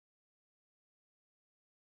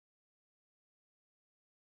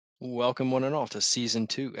Welcome, one and all, to season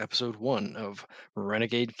 2, episode 1 of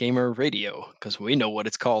Renegade Gamer Radio, because we know what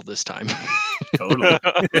it's called this time. Totally.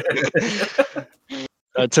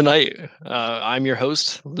 Tonight, I'm your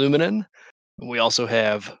host, Luminen. We also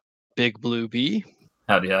have Big Blue Bee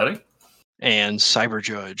Howdy, howdy. and Cyber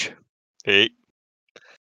Judge. Hey.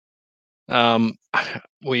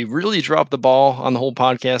 We really dropped the ball on the whole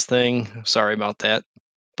podcast thing. Sorry about that,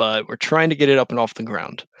 but we're trying to get it up and off the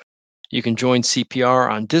ground. You can join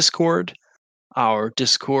CPR on Discord. Our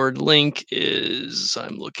Discord link is,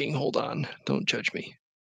 I'm looking, hold on, don't judge me.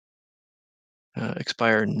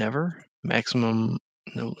 Expire never, maximum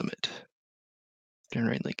no limit.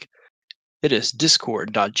 Generate link. It is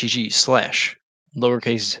discord.gg slash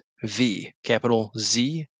lowercase v, capital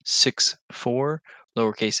Z 64,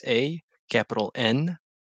 lowercase a, capital N,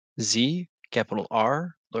 Z, capital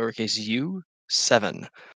R, lowercase u 7.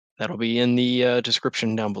 That'll be in the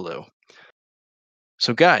description down below.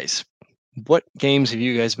 So, guys, what games have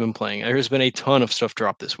you guys been playing? There's been a ton of stuff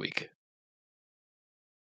dropped this week.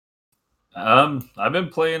 I've been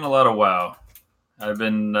playing a lot of WoW. I've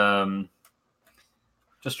been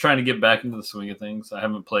just trying to get back into the swing of things. I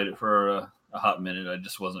haven't played it for a hot minute. I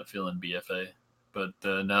just wasn't feeling BFA. But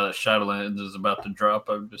now that Shadowlands is about to drop,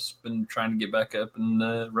 I've just been trying to get back up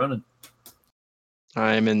and running.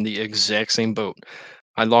 I'm in the exact same boat.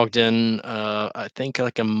 I logged in, I think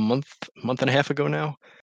like a month and a half ago now,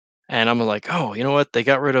 and I'm like, oh, you know what? They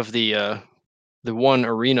got rid of the one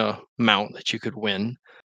arena mount that you could win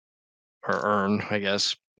or earn, I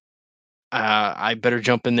guess. I better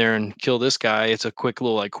jump in there and kill this guy. It's a quick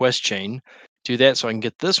little like quest chain. Do that so I can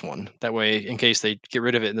get this one. That way, in case they get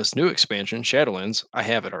rid of it in this new expansion, Shadowlands, I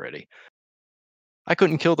have it already. I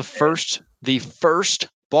couldn't kill the first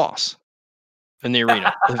boss in the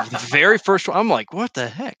arena. The very first one. I'm like, what the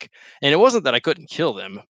heck? And it wasn't that I couldn't kill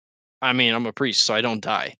them. I mean, I'm a priest, so I don't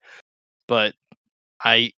die. But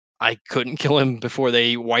I couldn't kill him before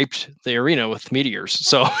they wiped the arena with meteors.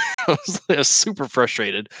 So I was super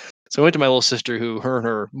frustrated. So I went to my little sister, who her and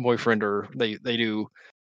her boyfriend are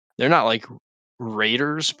they're not like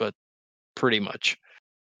raiders, but pretty much.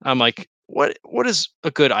 I'm like, what is a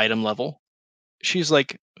good item level? She's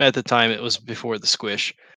like, at the time it was before the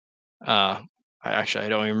squish. I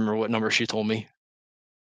don't even remember what number she told me,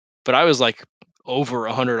 but I was like over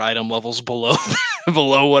 100 item levels below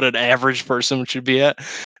below what an average person should be at.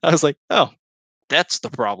 I was like, oh, that's the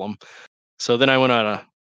problem. So then I went on a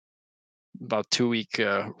about 2 week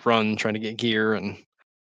run trying to get gear, and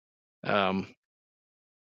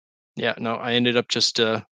yeah, no, I ended up just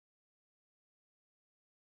I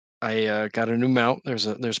got a new mount.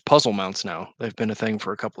 There's puzzle mounts now. They've been a thing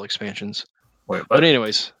for a couple expansions. Wait, But what?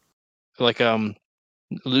 anyways, like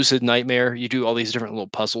Lucid Nightmare, you do all these different little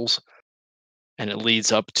puzzles, and it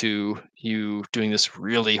leads up to you doing this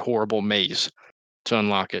really horrible maze to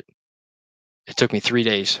unlock it. It took me 3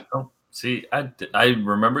 days. Oh, see, I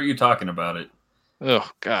remember you talking about it, Oh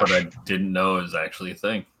gosh. but I didn't know it was actually a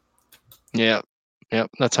thing. Yeah.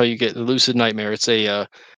 Yep. That's how you get the Lucid Nightmare. It's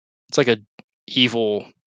like a evil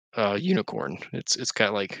unicorn. It's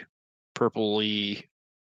got like purpley.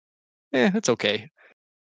 It's okay.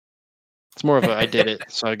 It's more of a I did it,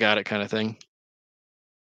 so I got it kind of thing.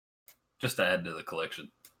 Just to add to the collection.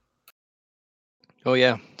 Oh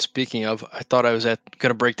yeah. Speaking of, I thought I was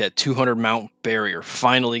gonna break that 200 mount barrier.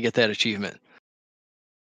 Finally get that achievement.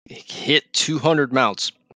 Hit 200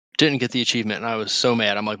 mounts. Didn't get the achievement, and I was so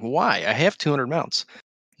mad. I'm like, why? I have 200 mounts.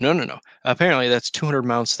 No. Apparently, that's 200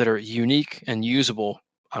 mounts that are unique and usable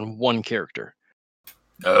on one character.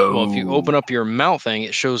 Oh. Well, if you open up your mount thing,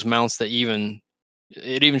 it shows mounts that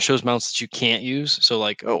it even shows mounts that you can't use. So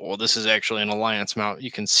like, oh, well, this is actually an alliance mount.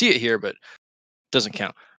 You can see it here, but it doesn't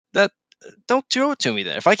count. That Don't show it to me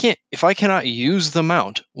then. If I cannot use the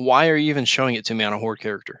mount, why are you even showing it to me on a horde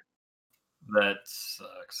character? That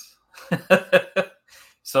sucks.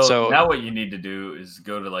 So now what you need to do is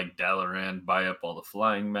go to like Dalaran, buy up all the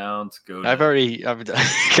flying mounts. I've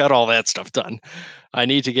got all that stuff done. I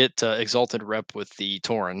need to get Exalted Rep with the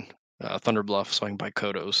Tauren, Thunder Bluff, so I can buy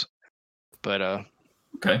Kodos. But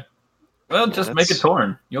okay. Well, yeah, just make a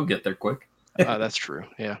Tauren. You'll get there quick. That's true.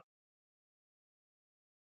 Yeah.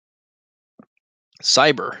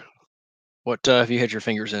 Cyber, what have you had your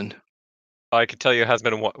fingers in? I can tell you it has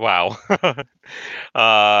been WoW.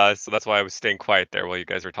 So that's why I was staying quiet there while you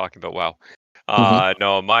guys were talking about WoW.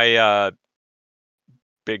 No, my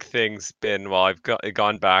big thing's been, well, I've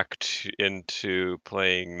gone back into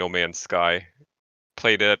playing No Man's Sky.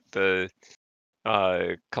 Played it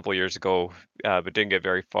a couple years ago, but didn't get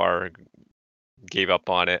very far. Gave up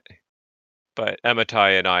on it. But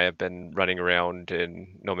Amitai and I have been running around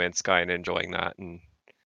in No Man's Sky and enjoying that, and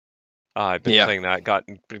I've been Yeah. playing that.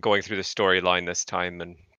 Been going through the storyline this time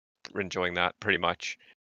and enjoying that pretty much.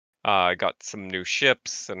 I got some new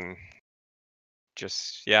ships and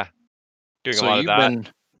just doing a So lot of you've that. been.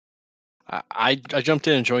 I jumped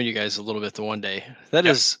in and joined you guys a little bit the one day.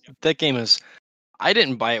 Yep. That game is. I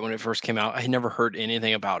didn't buy it when it first came out. I never heard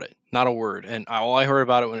anything about it, not a word. And all I heard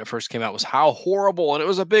about it when it first came out was how horrible, and it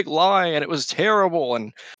was a big lie, and it was terrible.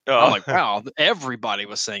 And I'm Oh, like, wow, everybody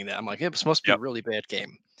was saying that. I'm like, it must be a yep. really bad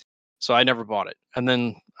game. So I never bought it. And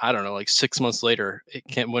then I don't know, like 6 months later,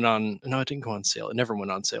 went on. No, it didn't go on sale. It never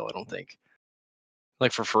went on sale. I don't think.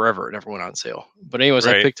 Like for forever, it never went on sale. But anyways,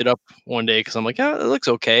 I Right. picked it up one day because I'm like, yeah, it looks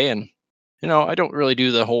okay. And I don't really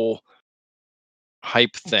do the whole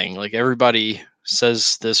hype thing. Like everybody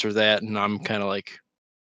says this or that, and I'm kind of like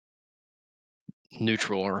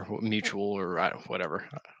neutral or mutual or whatever.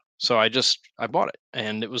 So I bought it,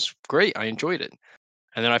 and it was great. I enjoyed it,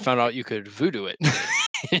 and then I found out you could voodoo it,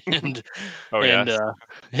 and Oh and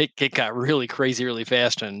yes. it got really crazy really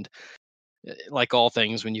fast. And like all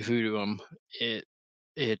things, when you voodoo them,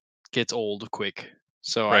 it gets old quick.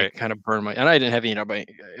 So I Right. kind of burned and I didn't have anybody.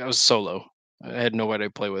 I was solo. I had nobody to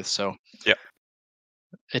play with, so Yep.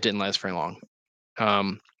 it didn't last very long.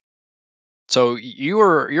 Um, so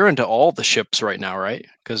you're into all the ships right now, right?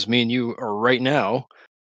 Because me and you are right now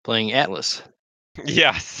playing Atlas.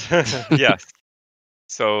 Yes. Yes.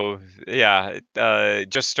 So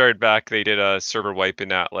just started back. They did a server wipe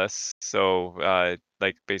in Atlas. So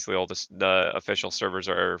like basically all the official servers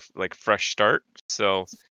are like fresh start. So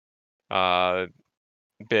uh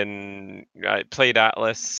I played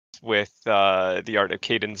Atlas with the Art of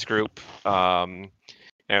Cadence group.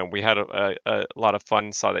 And we had a lot of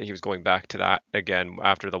fun. Saw that he was going back to that again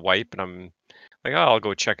after the wipe, and I'm like, oh, I'll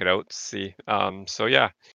go check it out, see. So yeah,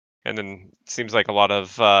 and then seems like a lot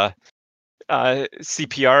of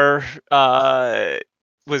CPR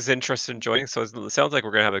was interested in joining. So it sounds like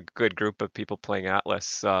we're gonna have a good group of people playing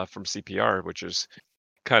Atlas from CPR, which is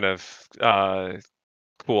kind of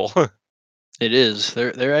cool. It is.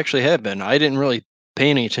 There actually have been. I didn't really pay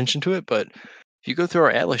any attention to it, but if you go through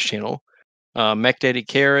our Atlas channel, Mech Daddy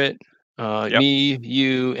Carrot, Yep. me,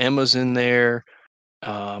 you, Emma's in there.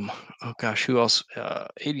 Oh gosh, who else?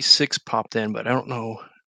 86 popped in, but I don't know.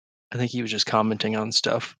 I think he was just commenting on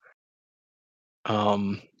stuff.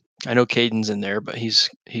 I know Caden's in there, but he's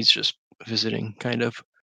just visiting, kind of.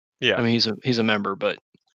 I Yeah. mean, he's a member, but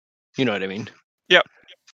you know what I mean. Yep.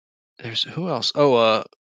 There's who else? Oh,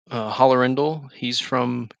 Hollerindle. He's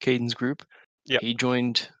from Caden's group. Yep. He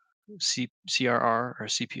joined CRR or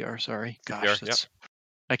CPR. Sorry, CPR. gosh, Yep.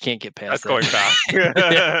 I can't get That's past that. going fast.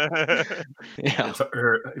 Yeah, yeah,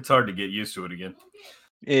 It's hard to get used to it again.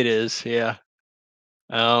 it is. Yeah.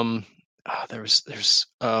 Um, there's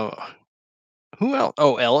who else?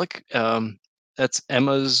 Oh, Alec. That's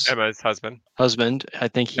Emma's Emma's husband. husband. I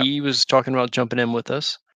think Yep. he was talking about jumping in with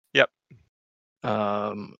us. Yep.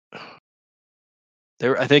 Um,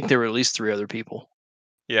 I think there were at least three other people.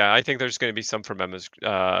 Yeah, I think there's going to be some from Emma's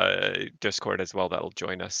Discord as well that'll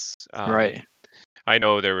join us. Right. I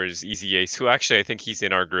know there was Easy Ace, who actually I think he's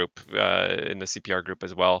in our group, in the CPR group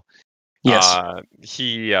as well. Yes.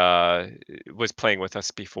 He was playing with us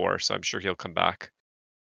before, so I'm sure he'll come back.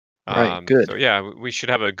 Right. So Good. yeah, we should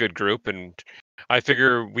have a good group, and I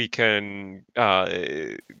figure we can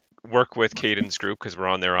work with Caden's group because we're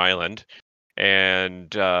on their island, and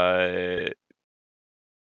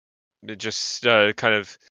just kind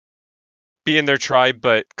of be in their tribe,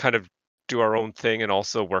 but kind of do our own thing and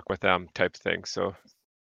also work with them type thing. So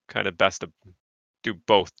kind of best to do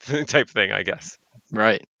both type thing, I guess.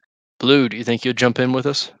 Right. Blue, do you think you'll jump in with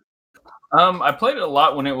us? I played it a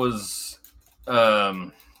lot when it was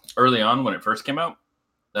early on when it first came out.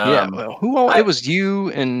 Yeah. Well, who all? It I was you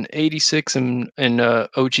and 86 and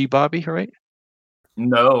OG Bobby, right?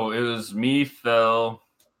 No, it was me, Phil.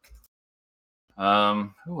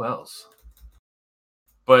 Who else?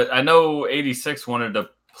 But I know 86 wanted to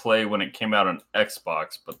play when it came out on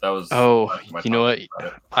Xbox, but that was Oh, last time I you know talked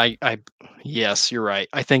what? about it. Yes, you're right.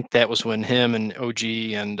 I think that was when him and OG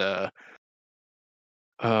and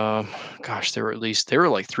um, gosh, there were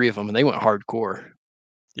like three of them, and they went hardcore.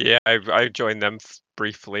 Yeah, I joined them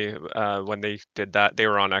briefly when they did that. They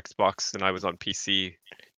were on Xbox and I was on PC,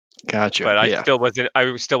 Gotcha. but Yeah.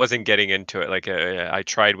 I still wasn't getting into it. Like I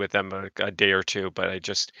tried with them a day or two, but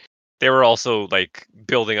they were also like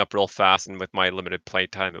building up real fast, and with my limited play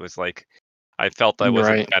time, it was like I felt I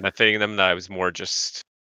wasn't Right. benefiting them. That I was more just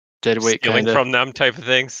Dead weight, stealing kind of. from them type of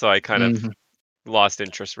thing. So I kind of Hmm. lost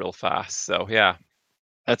interest real fast. So yeah,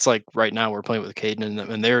 That's like right now we're playing with Caden and them,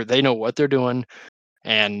 and they know what they're doing,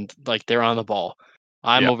 and like they're on the ball.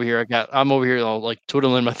 I'm Yeah. over here. I'm over here, all, like,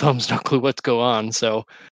 twiddling my thumbs, no clue what's going on. So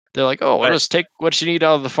they're like, "Oh, well, I, just take what you need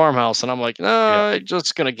out of the farmhouse," and I'm like, "No, yeah. I'm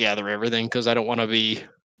just gonna gather everything because I don't want to be."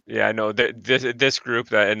 Yeah, I know this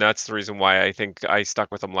group and that's the reason why I think I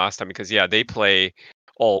stuck with them last time because yeah, they play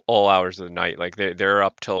all hours of the night. Like they're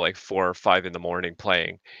up till like 4 or 5 in the morning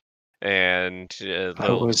playing, and I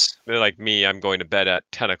was they're like me. I'm going to bed at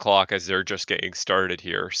 10 o'clock as they're just getting started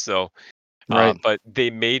here. So, right. but they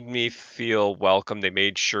made me feel welcome. They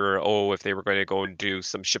made sure, oh, if they were going to go and do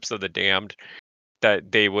some Ships of the Damned,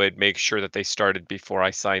 that they would make sure that they started before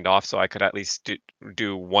I signed off, so I could at least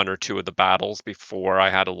do one or two of the battles before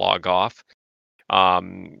I had to log off.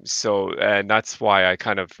 So and that's why I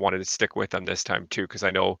kind of wanted to stick with them this time too, because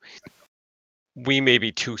I know we may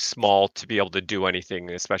be too small to be able to do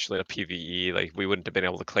anything, especially a PvE. Like we wouldn't have been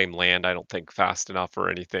able to claim land, I don't think, fast enough or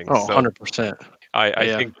anything. Oh, So 100%. I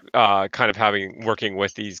Yeah. think kind of working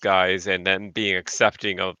with these guys and then being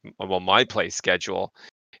accepting of well my play schedule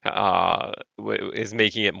is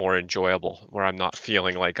making it more enjoyable, where I'm not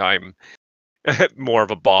feeling like I'm more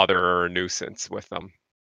of a bother or a nuisance with them.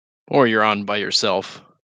 Or you're on by yourself.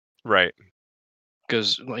 Right.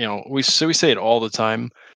 Because we say it all the time,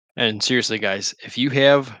 and seriously, guys, if you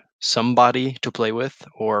have somebody to play with,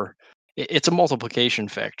 or it's a multiplication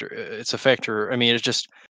factor. It's a factor. I mean, it's just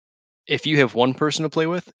if you have one person to play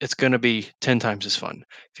with, it's going to be 10 times as fun.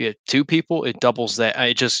 If you have two people, it doubles that.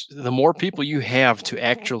 I just the more people you have to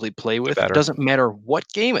actually play The with, better. doesn't matter what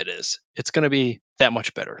game it is, it's going to be that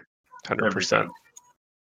much better. 100%. Everything.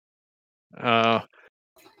 Uh,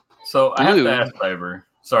 So I have to Blue, ask Cyber.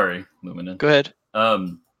 Sorry, Luminen. go ahead.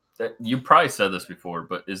 Um, you probably said this before,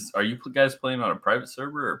 but are you guys playing on a private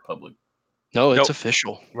server or public No, it's Nope.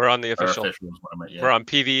 official. We're on the or official. official? Is what I meant. We're Yeah. on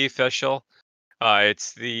PvE official.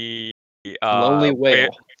 It's the Lonely Whale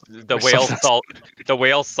the or something. the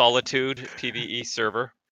whale solitude PvE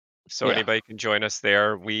server. So Yeah. anybody can join us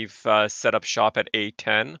there. We've set up shop at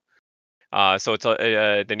A10. So it's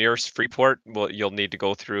the nearest free port. Well, you'll need to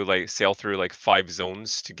go through sail through like 5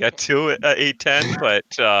 zones to get to it at A10.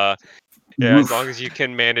 But yeah, as long Woof. as you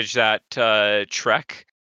can manage that trek,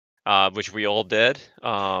 which we all did,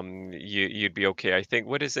 you'd be okay. I think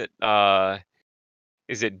what is it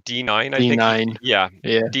D9? I think D9. yeah,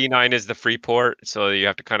 Yeah. D9 is the free port, so you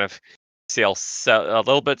have to kind of sail a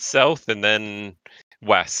little bit south and then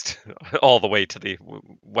west, all the way to the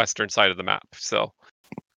western side of the map. So,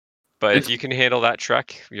 but if It's you can handle that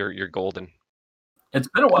trek, you're golden. it's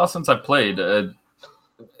been a while since I played. I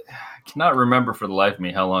cannot remember for the life of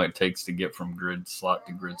me how long it takes to get from grid slot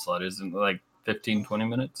to grid slot. Isn't it like 15, 20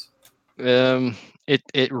 minutes?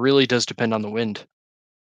 It really does depend on the wind.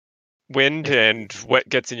 Wind If and what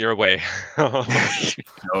gets in your way. Oh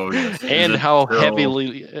yes. Is and it how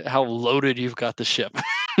still? how loaded you've got the ship.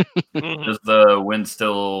 Mhm. Does the wind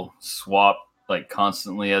still swap like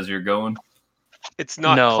constantly as you're going? It's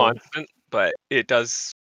not No. constant, but it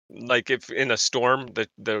does. Like if in a storm,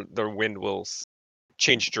 the wind will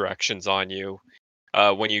change directions on you.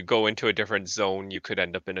 When you go into a different zone, you could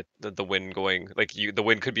end up in the wind going like the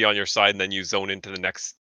wind could be on your side, and then you zone into the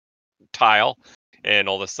next tile, and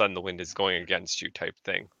all of a sudden the wind is going against you, type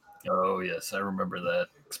thing. Oh yes, I remember that.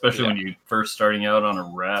 Especially Yeah. when you first starting out on a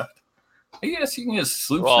raft. I guess you can get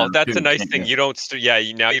sloops Well, now that's a too, nice can't thing. you? You don't. Yeah.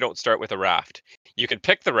 Now you don't start with a raft. You can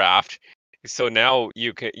pick the raft. So now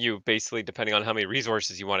you basically, depending on how many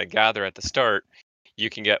resources you want to gather at the start, you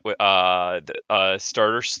can get a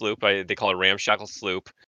starter sloop. They call it ramshackle sloop,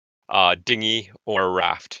 dinghy, or a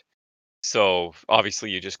raft. So obviously,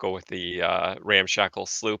 you just go with the ramshackle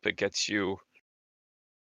sloop. It gets you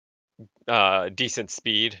decent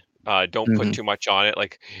speed. Don't put Mhm. too much on it.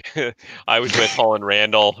 Like I was with Holland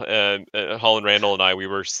Randall, and Holland Randall and I, we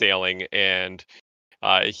were sailing, and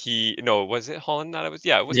he no, was it Holland that I was?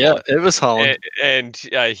 Yeah, it was Yeah, Holland, it was Holland. and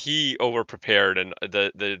he over prepared, and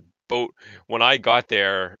the boat when I got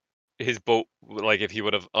there. His boat, like if he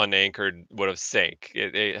would have unanchored, would have sank.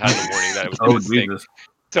 It had the warning that it was going Oh to sink. Jesus.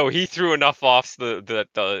 So he threw enough off so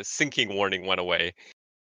the sinking warning went away,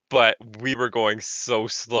 but we were going so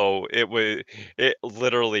slow. It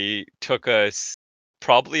literally took us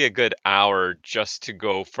probably a good hour just to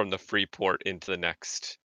go from the free port into the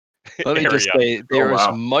next Let me just area. say Oh there is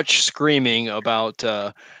wow. much screaming about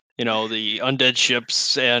the undead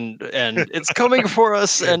ships and it's coming for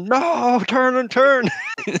us and no, turn and turn.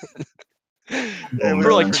 Oh It For was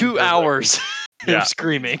like man. pretty 2 nerve-wracking. hours of Yeah,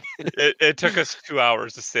 screaming. it took us 2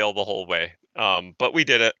 hours to sail the whole way. But we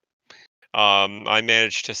did it. I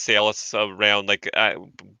managed to sail us around. Like at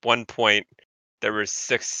one point, there were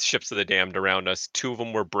 6 ships of the damned around us. 2 of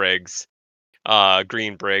them were brigs.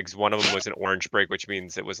 green brigs. One of them was an orange brig, which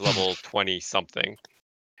means it was level 20 something.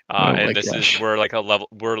 Oh my And this is gosh. we're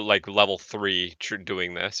like level 3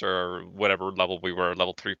 doing this, or whatever level we were,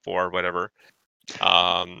 level 3, 4, whatever.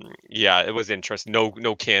 Yeah, it was interesting.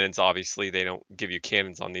 No cannons, obviously. They don't give you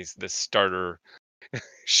cannons on this starter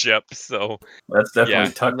ship. So That's yeah,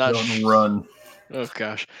 definitely tuck Not and run. Oh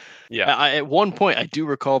gosh. yeah, At one point, I do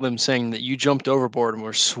recall them saying that you jumped overboard and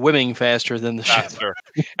were swimming faster than the ship. faster.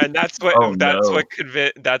 And that's Oh no.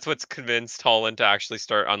 what's convinced Holland to actually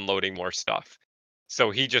start unloading more stuff. So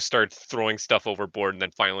he just started throwing stuff overboard, and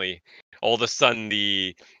then finally, all of a sudden,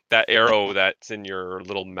 that arrow that's in your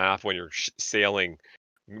little map when you're sailing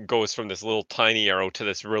goes from this little tiny arrow to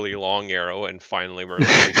this really long arrow, and finally we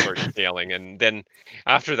start sailing. And then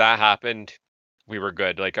after that happened, we were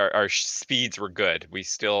good. Like our speeds were good. We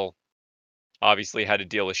still obviously had to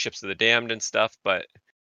deal with ships of the damned and stuff, but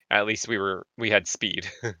at least we had speed.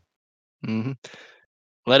 hmm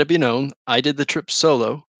Let it be known, I did the trip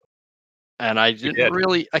solo, and I We didn't did.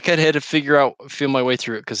 really. I kind of had to feel my way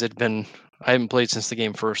through it because I haven't played since the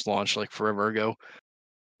game first launched, like forever ago.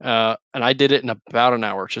 And I did it in about an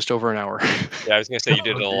hour, just over an hour. Yeah, I was gonna say you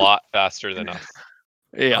did it a Dude. lot faster than us.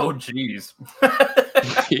 Yeah, Oh jeez.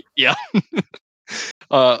 yeah.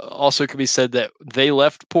 Also, it could be said that they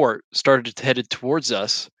left port, started headed towards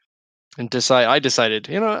us, and I decided,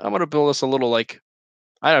 I'm gonna build us a little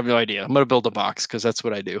I have no idea. I'm gonna build a box because that's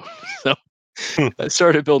what I do. So I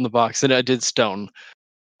started building the box, and I did stone.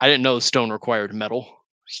 I didn't know stone required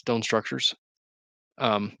stone structures.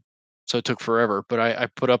 Um, so it took forever. But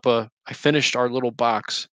I finished our little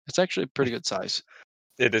box. It's actually a pretty good size.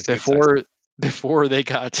 It is good size. Before before they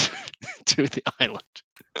got to the island.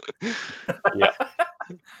 Yeah.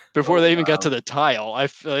 Before Oh they even got to wow. the tile,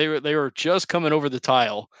 they were just coming over the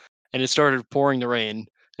tile, and it started pouring the rain.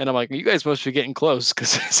 And I'm like, you guys must be getting close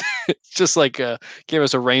because it's just like gave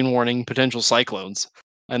us a rain warning, potential cyclones.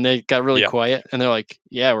 And they got really Yeah. quiet, and they're like,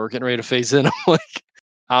 "Yeah, we're getting ready to phase in." I'm like,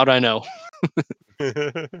 "How'd I know?"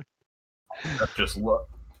 That's just luck.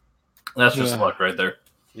 That's just Yeah, luck right there.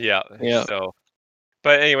 Yeah. yeah, So,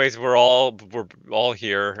 but anyways, we're all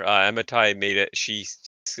here. Ematai made it. She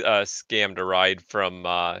scammed a ride from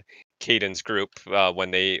Caden's group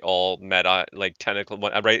when they all met on like 10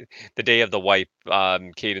 o'clock. Right, the day of the wipe.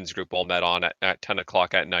 Caden's group all met on at 10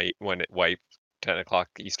 o'clock at night when it wiped 10 o'clock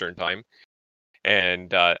Eastern time. And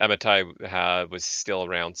Ematai was still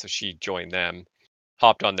around, so she joined them,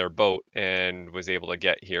 hopped on their boat, and was able to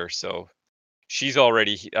get here. So she's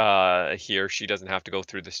already here. She doesn't have to go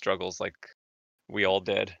through the struggles like we all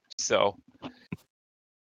did. So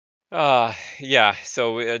yeah.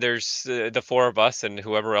 So there's the four of us, and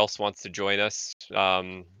whoever else wants to join us,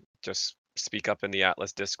 just speak up in the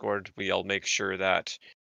Atlas Discord. We'll make sure that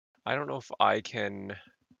I don't know if I can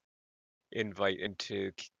invite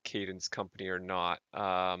into Caden's company or not.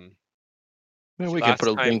 man, we can put Last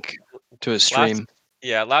a time link to his Last stream.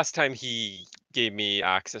 yeah, last time he gave me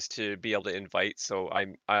access to be able to invite, so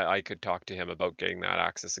I could talk to him about getting that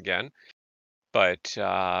access again. But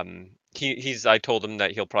he's I told him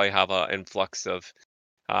that he'll probably have an influx of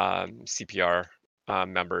CPR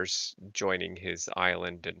members joining his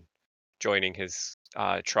island and joining his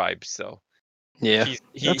tribe. So Yeah,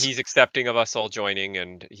 that's he's accepting of us all joining,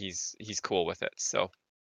 and he's cool with it. So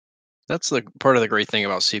that's the part of the great thing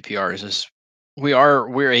about CPRs is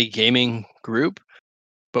we're a gaming group,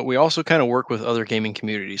 but we also kind of work with other gaming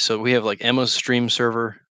communities. So we have like Emma's stream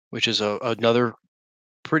server, which is another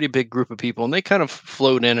pretty big group of people, and they kind of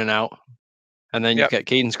float in and out. And then you've yep, got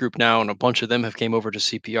Caden's group now, and a bunch of them have came over to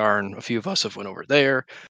CPR, and a few of us have went over there.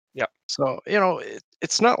 yep, So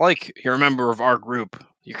it's not like you're a member of our group.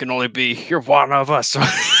 You can only you're one of us.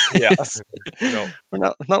 yeah, It's- no, we're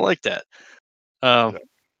not like that. Um, no,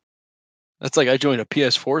 That's like I joined a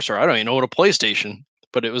PS4 store. I don't even know what a PlayStation,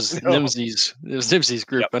 but it was no, Nimsy's. It was Nimsy's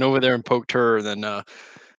group. yep, Went over there and poked her, and then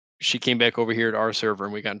she came back over here to our server,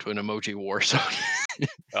 and we got into an emoji war. So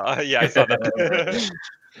yeah, I saw that.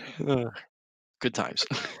 uh, good times.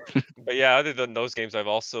 But yeah, other than those games, I've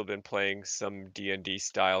also been playing some D&D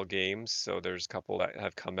style games. So there's a couple that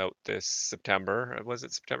have come out this September. Was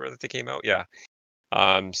it September that they came out? Yeah.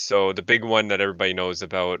 So the big one that everybody knows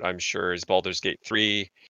about, I'm sure, is Baldur's Gate 3,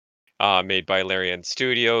 made by Larian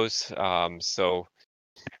Studios. So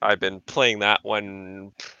I've been playing that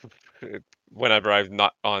one whenever I'm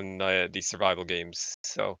not on the survival games.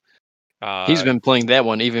 So He's uh, been playing that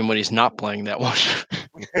one even when he's not playing that one.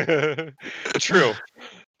 true.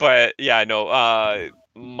 But yeah, no,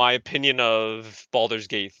 my opinion of Baldur's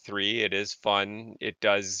Gate 3, it is fun. It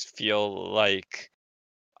does feel like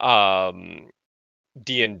um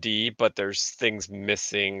D&D, but there's things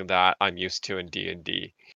missing that I'm used to in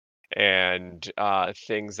D&D. And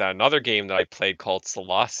things that another game that I played called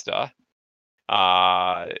Solasta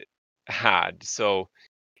had. So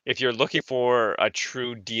if you're looking for a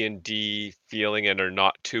true D&D feeling and are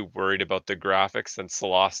not too worried about the graphics, then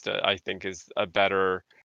Solasta I think is a better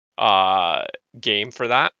uh, game for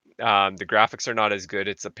that. The graphics are not as good.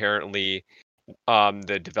 It's apparently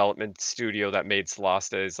the development studio that made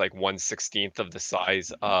Solasta is like 1/16th of the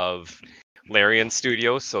size of Larian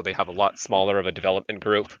Studios, so they have a lot smaller of a development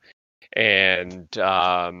group, and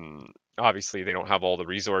obviously they don't have all the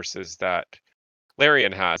resources that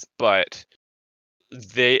Larian has, but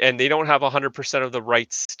they don't have 100% of the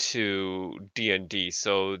rights to D&D,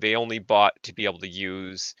 so they only bought to be able to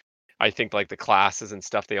use, I think, like the classes and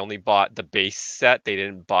stuff. They only bought the base set. They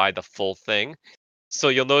didn't buy the full thing. So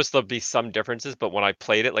you'll notice there'll be some differences, but when I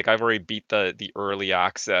played it, like I've already beat the early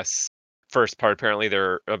access first part. Apparently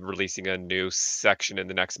they're releasing a new section in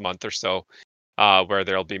the next month or so, where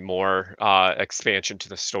there'll be more expansion to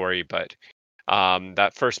the story. But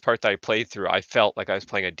that first part that I played through, I felt like I was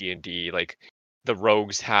playing a D&D. Like the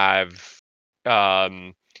rogues have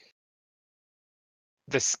um,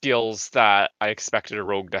 the skills that I expected a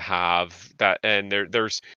rogue to have. That and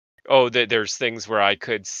there's things where I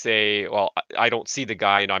could say, well, I don't see the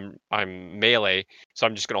guy and I'm melee, so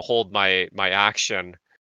I'm just going to hold my action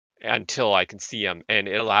until I can see him, and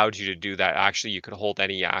it allowed you to do that. Actually, you could hold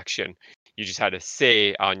any action. You just had to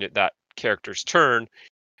say on that character's turn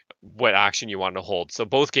what action you want to hold. So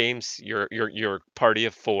both games, your party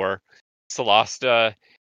of 4. Solasta,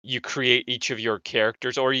 you create each of your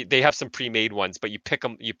characters, or they have some pre-made ones, but you pick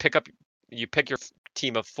them. You pick your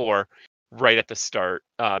team of 4 right at the start,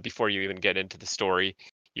 before you even get into the story.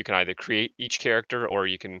 You can either create each character, or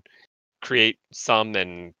you can create some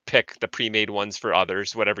and pick the pre-made ones for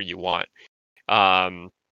others, whatever you want. And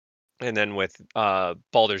then with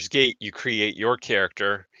Baldur's Gate, you create your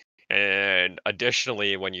character, and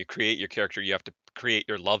additionally, when you create your character, you have to create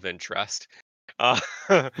your love interest. Do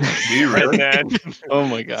you really? And then, Oh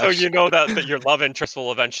my so gosh. you know that your love interest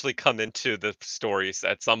will eventually come into the stories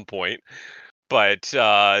at some point. But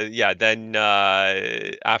yeah, then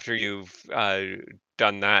after you've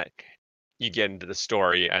done that, you get into the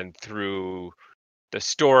story, and through the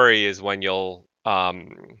story is when you'll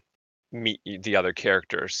meet the other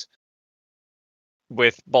characters.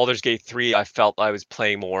 With Baldur's Gate 3, I felt I was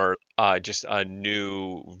playing more just a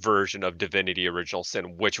new version of Divinity Original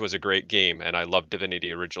Sin, which was a great game, and I love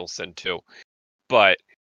Divinity Original Sin too. But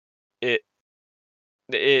it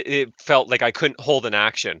it felt like I couldn't hold an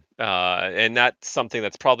action, and that's something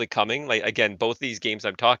that's probably coming. Like again, both these games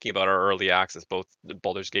I'm talking about are early access. Both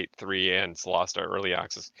Baldur's Gate 3 and Celeste are early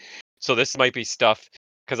access. So this might be stuff,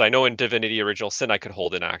 because I know in Divinity Original Sin I could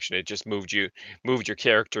hold an action. It just moved your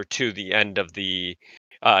character to the end of the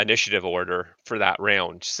initiative order for that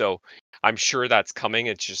round. So I'm sure that's coming.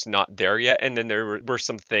 It's just not there yet. And then there were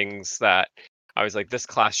some things that I was like, this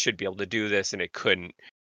class should be able to do this, and it couldn't.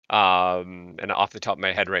 And off the top of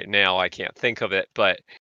my head right now, I can't think of it, but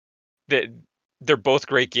they they're both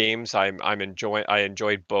great games. I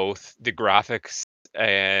enjoyed both the graphics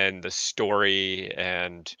and the story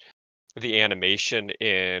and the animation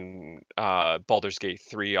in Baldur's Gate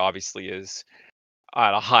 3 obviously is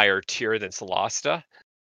at a higher tier than Solasta,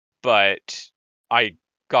 but I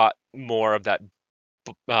got more of that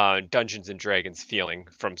Dungeons and Dragons feeling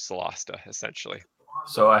from Solasta, essentially.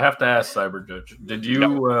 So I have to ask Cyber Judge, did Yep.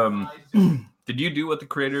 you did you do what the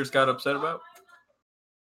creators got upset about?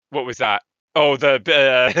 What was that? Oh,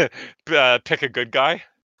 the pick a good guy.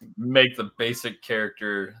 Make the basic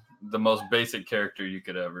character the most basic character you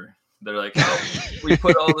could ever. They're like, oh, we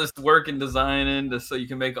put all this work and design into so you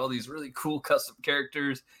can make all these really cool custom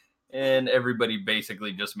characters, and everybody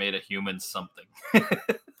basically just made a human something.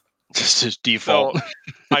 Just his default. So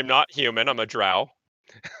I'm not human. I'm a drow.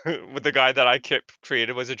 With the guy that I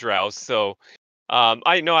created was a drow. So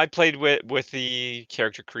I know I played with the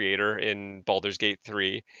character creator in Baldur's Gate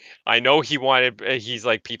 3. I know he wanted. He's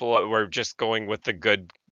like, people were just going with the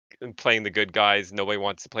good, playing the good guys. Nobody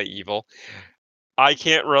wants to play evil. I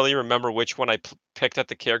can't really remember which one I picked at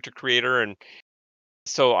the character creator, and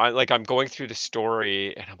so I'm going through the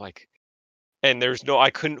story, and I'm like, and I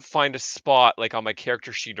couldn't find a spot like on my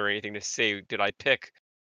character sheet or anything to say, did I pick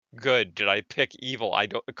good? Did I pick evil? I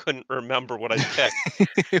couldn't remember what I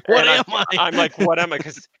picked. What And am I? I'm like, what am I?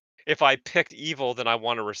 Because if I picked evil, then I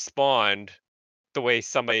want to respond the way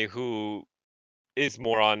somebody who is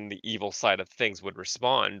more on the evil side of things would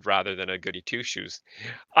respond, rather than a goody two shoes.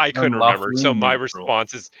 I couldn't remember. Unlawfully So neutral.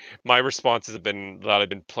 my responses have been that I've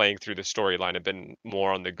been playing through the storyline have been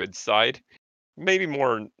more on the good side. maybe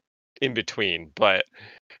more in between, but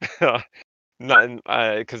not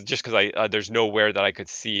because I there's nowhere that I could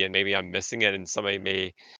see, and maybe I'm missing it, and somebody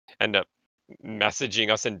may end up messaging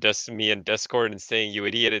us in me in Discord and saying, "You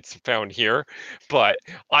idiot, it's found here," but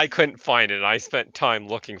I couldn't find it. And I spent time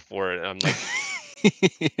looking for it, and I'm like,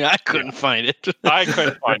 I yeah, couldn't find it. I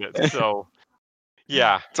couldn't find it. So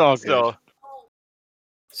yeah, It's all good. so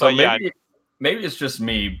So but yeah, maybe it's just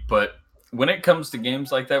me, but when it comes to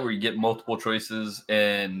games like that where you get multiple choices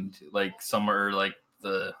and like some are like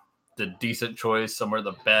the decent choice, some are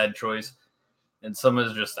the bad choice, and some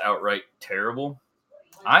is just outright terrible.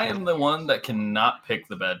 I am the one that cannot pick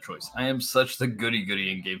the bad choice. I am such the goody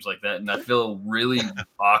goody in games like that, and I feel really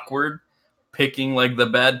awkward picking like the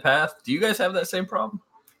bad path. Do you guys have that same problem?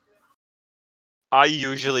 I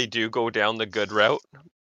usually do go down the good route,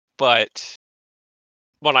 but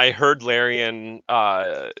when I heard Larian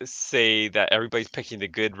say that everybody's picking the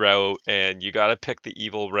good route and you got to pick the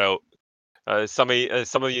evil route, some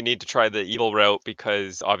of you need to try the evil route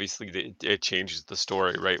because obviously it changes the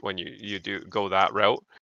story, right? When you do go that route,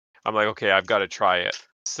 I'm like, okay, I've got to try it.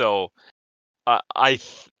 So I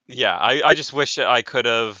just wish that I could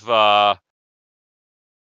have.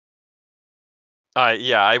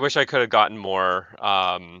 Yeah, I wish I could have gotten more.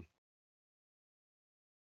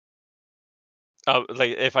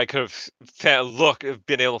 Like if I could have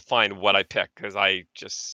been able to find what I picked because I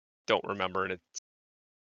just don't remember it.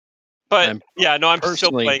 But I'm yeah, no, I'm still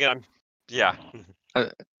personally, playing it. Yeah. I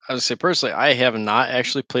would say personally, I have not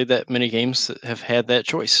actually played that many games that have had that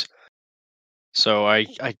choice, so I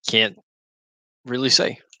can't really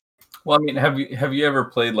say. Well, I mean, have you ever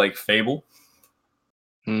played like Fable?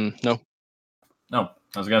 No. No,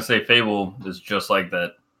 I was gonna say Fable is just like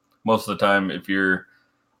that. Most of the time, if you're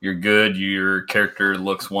good, your character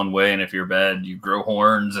looks one way, and if you're bad, you grow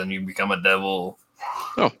horns and you become a devil.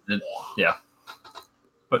 Oh, Yeah,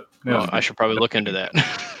 but it was well, I good. should probably look into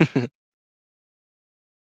that.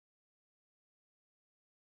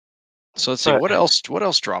 So let's see But what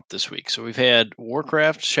else dropped this week. So we've had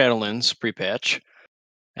Warcraft Shadowlands pre-patch,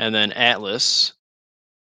 and then Atlas.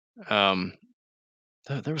 Um,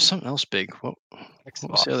 there was something else big. What was the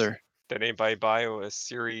Xbox. other Did anybody buy a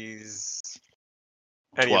Series?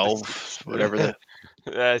 Any of the 12, whatever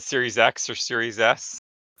the Series X or Series S?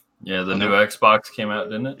 Yeah, the new no. Xbox came out,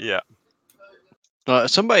 didn't it? Yeah.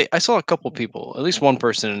 Somebody I saw a couple people, at least one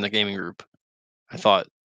person in the gaming group. I thought,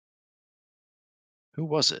 who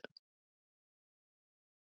was it?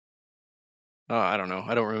 I don't know.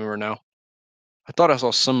 I don't remember now. I thought I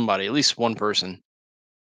saw somebody, at least one person.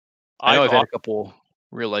 I know I've I've had a op- couple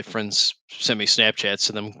real life friends send me Snapchats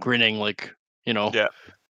of them grinning like, you know. yeah,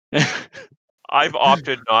 I've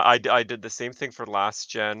opted not. I did the same thing for last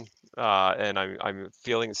gen, and I'm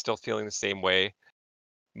still feeling the same way.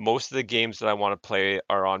 Most of the games that I want to play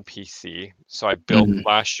are on PC. So Mhm.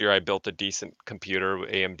 last year I built a decent computer with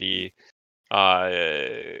AMD,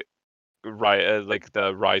 uh, like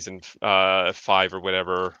the Ryzen 5 or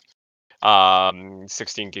whatever,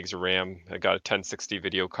 16 gigs of RAM. I got a 1060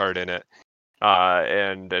 video card in it,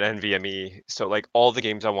 and an NVMe. So like all the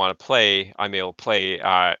games I want to play, I'm able to play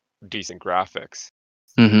at decent graphics.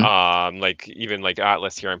 Mhm. Like even like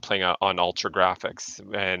Atlas here, I'm playing on ultra graphics,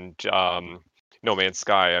 and No Man's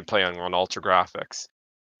Sky, I'm playing on ultra graphics.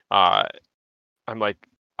 Uh, I'm like,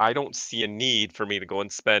 I don't see a need for me to go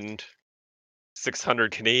and spend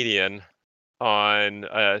 600 Canadian on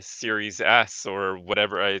a Series S or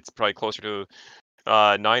whatever. It's probably closer to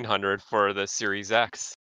 900 for the Series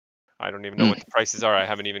X. I don't even know Mm. what the prices are. I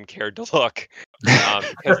haven't even cared to look.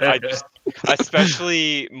 Because I just,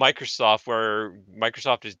 especially Microsoft, where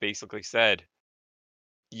Microsoft has basically said,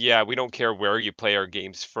 yeah, we don't care where you play our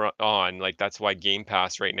games on. Like that's why Game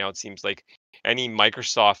Pass right now, it seems like any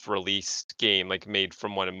Microsoft released game, like made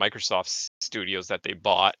from one of Microsoft's studios that they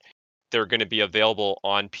bought, they're going to be available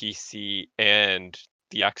on PC and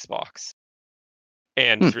the Xbox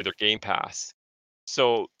and Hmm. through their Game Pass.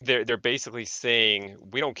 So they're basically saying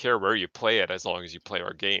we don't care where you play it as long as you play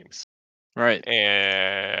our games. Right.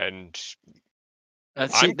 And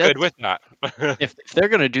See, I'm good that's with that. if they're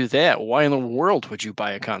gonna do that, why in the world would you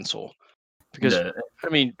buy a console? Because Yeah, I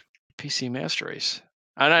mean, PC Master Race.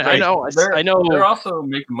 And I like know, I they're know, also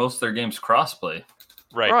making most of their games crossplay.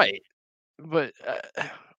 Right. right? But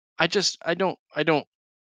I don't.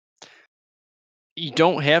 You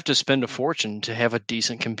don't have to spend a fortune to have a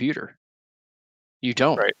decent computer. You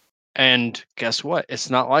don't. Right. And guess what? It's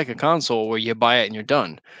not like a console where you buy it and you're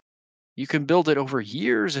done. You can build it over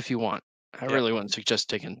years if you want. I Yeah. really wouldn't suggest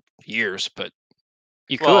taking years, but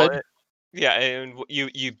you Well, could. yeah, and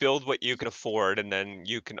you build what you can afford, and then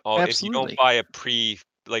you can all if you don't Absolutely. buy a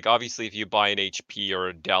like obviously if you buy an HP or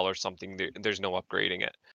a Dell or something, there's no upgrading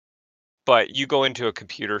it. But you go into a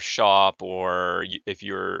computer shop, or if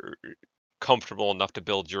you're comfortable enough to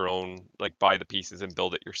build your own, like buy the pieces and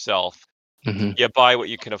build it yourself, Mhm. you buy what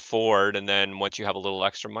you can afford, and then once you have a little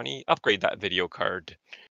extra money, upgrade that video card.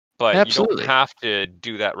 But you don't Absolutely. have to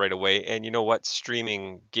do that right away. And you know what?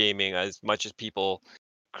 Streaming gaming, as much as people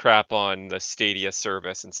crap on the Stadia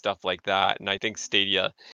service and stuff like that, and I think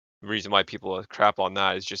Stadia, the reason why people crap on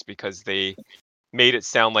that is just because they made it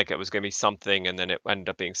sound like it was going to be something, and then it ended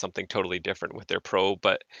up being something totally different with their Pro.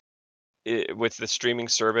 But with the streaming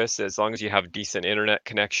service, as long as you have decent internet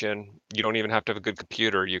connection, you don't even have to have a good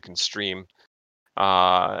computer. You can stream.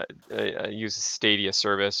 Use a Stadia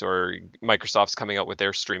service, or Microsoft's coming out with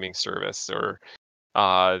their streaming service, or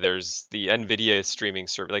there's the Nvidia streaming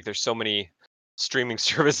service. Like there's so many streaming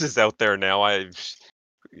services out there now. I'm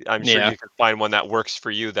sure Yeah. you can find one that works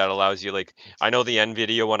for you that allows you. Like I know the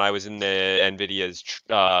Nvidia, when I was in the Nvidia's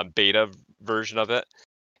beta version of it,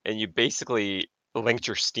 and you basically linked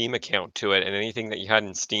your Steam account to it, and anything that you had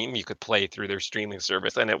in Steam you could play through their streaming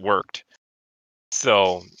service, and it worked.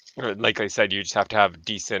 So, like I said, you just have to have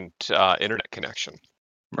decent internet connection.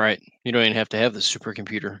 Right. You don't even have to have the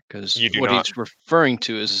supercomputer, because You do what not. he's referring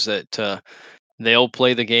to is that they'll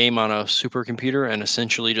play the game on a supercomputer and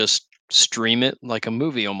essentially just stream it like a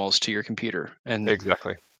movie almost to your computer. And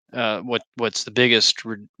Exactly. what's the biggest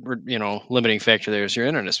limiting factor there is your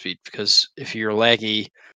internet speed, because if you're laggy,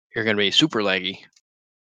 you're going to be super laggy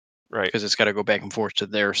Right. because it's got to go back and forth to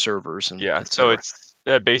their servers and Yeah. So etc.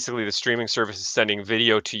 it's basically the streaming service is sending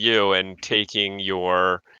video to you and taking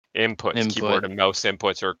your inputs, Input. keyboard and mouse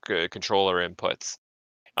inputs, or controller inputs.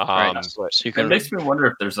 Right. But So you It can. makes me wonder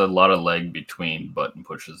if there's a lot of lag between button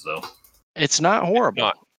pushes, though. It's not it's horrible.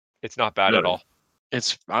 not. It's not bad at Really?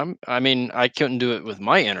 all. I mean, I couldn't do it with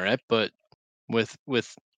my internet, but with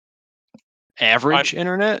average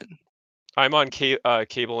internet. I'm on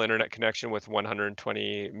cable internet connection with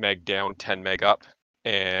 120 meg down, 10 meg up,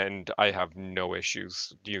 and I have no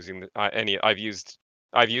issues using any. I've used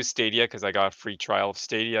Stadia because I got a free trial of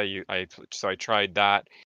Stadia. So I tried that.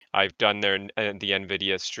 I've done the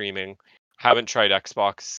Nvidia streaming. Haven't tried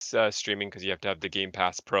Xbox streaming because you have to have the Game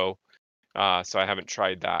Pass Pro. So I haven't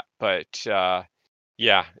tried that. But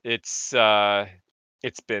yeah, it's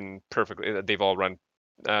been perfectly. They've all run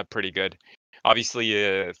pretty good. Obviously,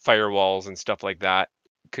 firewalls and stuff like that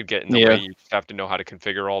could get in the way. Yeah. You just have to know how to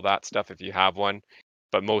configure all that stuff if you have one.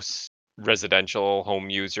 But most residential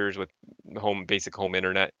home users with basic home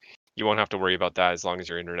internet, you won't have to worry about that as long as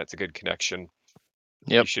your internet's a good connection.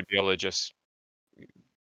 You Yep. should be able to just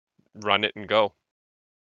run it and go.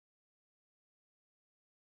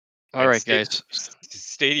 All And right, guys.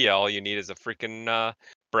 Stadia, all you need is a freaking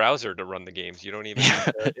browser to run the games. You don't even need Yeah.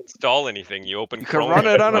 to install anything. You open You can Chrome run and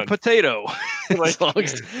it it on a runs. potato Like, as long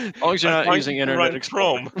as you're as not long as you using can Internet run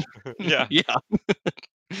Explorer. Chrome. Yeah. Yeah.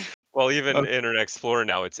 Well, even Oh, Internet Explorer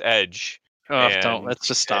now, it's Edge, don't. and Let's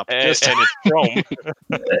just stop. and, Just and it's Chrome.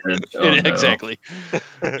 Oh no. exactly.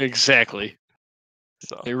 Exactly.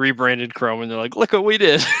 So They rebranded Chrome and they're like, look what we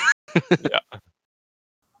did. yeah.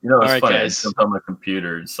 You know, All it's right, funny. I guys. jumped on my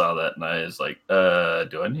computer and saw that, and I was like,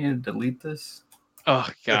 do I need to delete this? Oh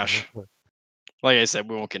gosh. Like I said,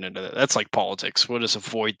 we won't get into that. That's like politics. We'll just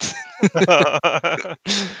avoid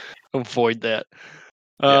avoid that.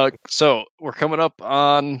 Yeah. So we're coming up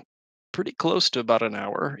on pretty close to about an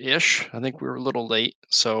hour ish. I think we were a little late,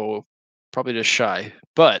 so probably just shy.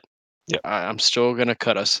 But Yeah. I'm still gonna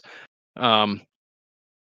cut us. Um,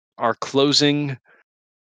 our closing.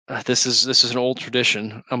 This is an old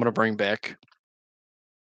tradition. I'm gonna bring back.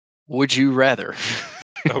 Would you rather?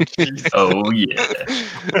 Oh, jeez. Oh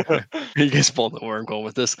yeah. You guys both know where I'm going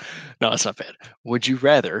with this. No, it's not bad. Would you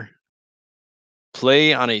rather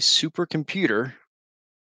play on a supercomputer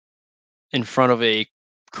in front of a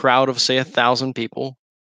crowd of say 1,000 people,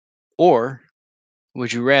 or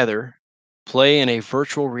would you rather play in a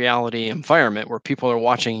virtual reality environment where people are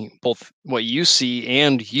watching both what you see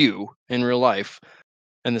and you in real life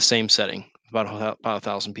in the same setting, about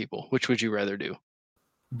 1,000 people? Which would you rather do?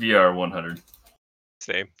 VR 100.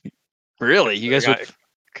 Same. Really, you guys would?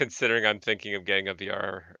 Considering I'm thinking of getting a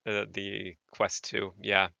VR, the Quest 2.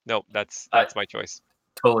 Yeah. Nope. That's I my choice.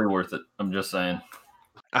 totally worth it. I'm just saying.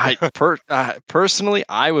 Personally,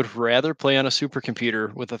 I would rather play on a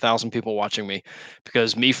supercomputer with 1,000 people watching me,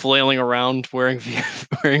 because me flailing around wearing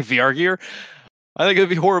wearing VR gear, I think it'd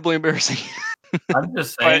be horribly embarrassing. I'm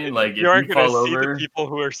just But saying, like, you if aren't you going to fall see the over, people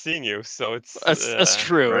who are seeing you, so it's That's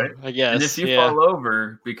true, right? I And guess. if you Yeah, fall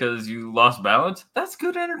over because you lost balance, that's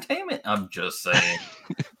good entertainment. I'm just saying.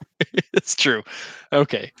 it's true.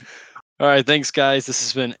 Okay, All right, thanks, guys. This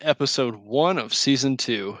has been episode 1 of season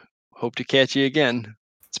 2. Hope to catch you again.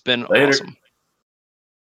 It's been Later. awesome.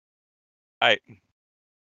 All right.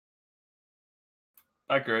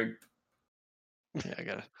 Bye, Greg. Yeah,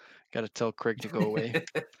 I gotta tell Craig to go away.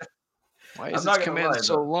 Why I'm is not its gonna command lie,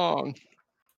 so though. long?